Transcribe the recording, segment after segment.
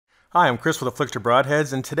Hi, I'm Chris with Afflictor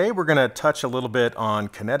Broadheads, and today we're going to touch a little bit on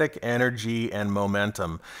kinetic energy and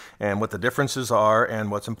momentum and what the differences are and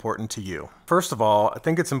what's important to you. First of all, I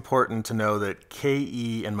think it's important to know that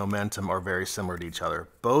KE and momentum are very similar to each other.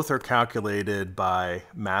 Both are calculated by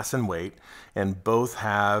mass and weight, and both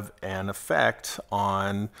have an effect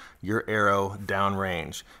on your arrow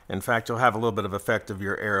downrange. In fact, you'll have a little bit of effect of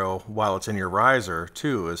your arrow while it's in your riser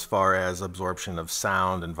too, as far as absorption of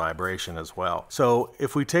sound and vibration as well. So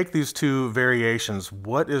if we take these two variations,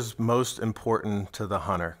 what is most important to the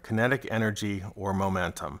hunter, kinetic energy or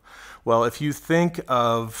momentum? Well, if you think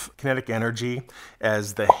of kinetic energy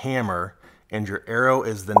as the hammer and your arrow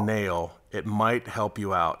is the nail, it might help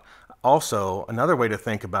you out. Also, another way to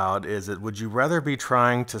think about is that would you rather be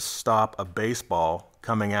trying to stop a baseball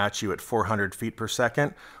coming at you at 400 feet per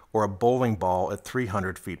second or a bowling ball at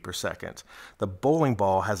 300 feet per second? The bowling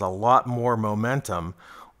ball has a lot more momentum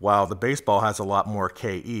while the baseball has a lot more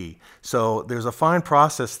KE. So there's a fine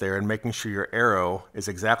process there in making sure your arrow is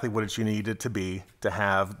exactly what you need it to be to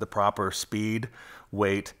have the proper speed,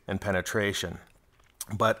 weight, and penetration.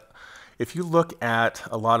 But if you look at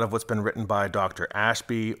a lot of what's been written by Dr.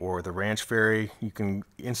 Ashby or the Ranch Fairy, you can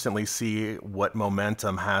instantly see what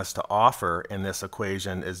momentum has to offer in this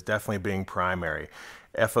equation is definitely being primary.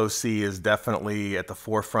 FOC is definitely at the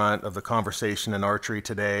forefront of the conversation in archery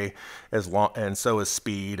today, and so is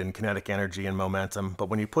speed and kinetic energy and momentum. But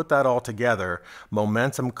when you put that all together,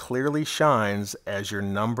 momentum clearly shines as your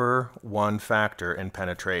number one factor in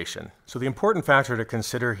penetration. So the important factor to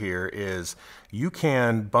consider here is you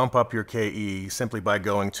can bump up your KE simply by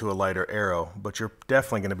going to a lighter arrow, but you're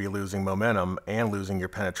definitely going to be losing momentum and losing your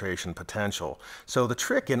penetration potential. So the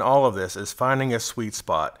trick in all of this is finding a sweet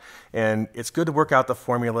spot, and it's good to work out the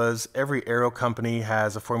formulas. Every arrow company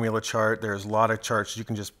has a formula chart. There's a lot of charts you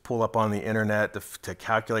can just pull up on the internet to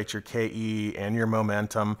calculate your KE and your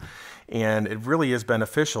momentum, and it really is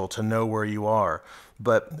beneficial to know where you are.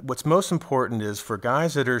 But what's most important is for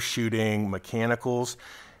guys that are shooting mechanicals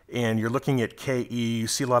and you're looking at KE, you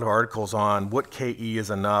see a lot of articles on what KE is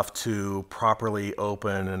enough to properly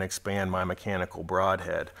open and expand my mechanical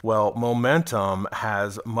broadhead. Well, momentum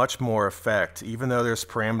has much more effect. Even though there's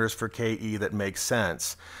parameters for KE that make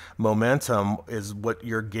sense, momentum is what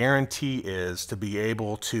your guarantee is to be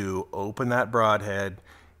able to open that broadhead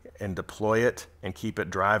and deploy it and keep it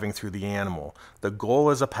driving through the animal. The goal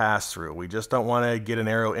is a pass-through. We just don't want to get an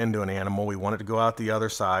arrow into an animal. We want it to go out the other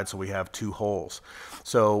side so we have two holes.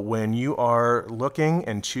 So when you are looking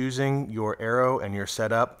and choosing your arrow and your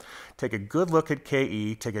setup, take a good look at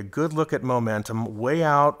KE, take a good look at momentum, weigh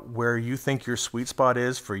out where you think your sweet spot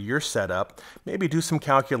is for your setup, maybe do some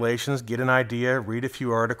calculations, get an idea, read a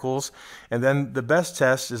few articles, and then the best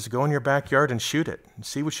test is to go in your backyard and shoot it.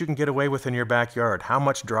 See what you can get away with in your backyard. How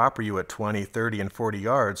much drop are you at 20, 30, and 40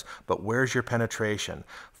 yards, but where's your penetration?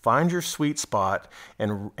 Find your sweet spot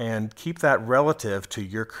and keep that relative to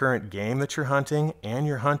your current game that you're hunting and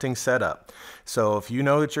your hunting setup. So if you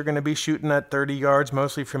know that you're going to be shooting at 30 yards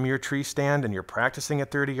mostly from your tree stand and you're practicing at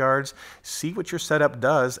 30 yards, see what your setup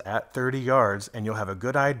does at 30 yards and you'll have a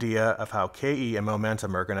good idea of how KE and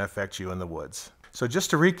momentum are going to affect you in the woods. So just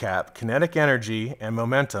to recap, kinetic energy and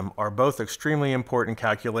momentum are both extremely important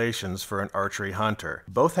calculations for an archery hunter.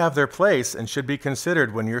 Both have their place and should be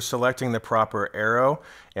considered when you're selecting the proper arrow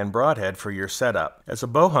and broadhead for your setup. As a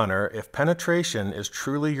bow hunter, if penetration is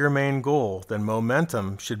truly your main goal, then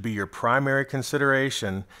momentum should be your primary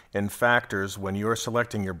consideration in factors when you are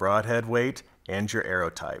selecting your broadhead weight and your arrow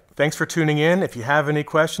type. Thanks for tuning in. If you have any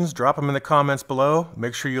questions, drop them in the comments below.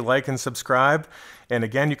 Make sure you like and subscribe. And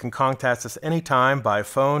again, you can contact us anytime by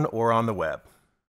phone or on the web.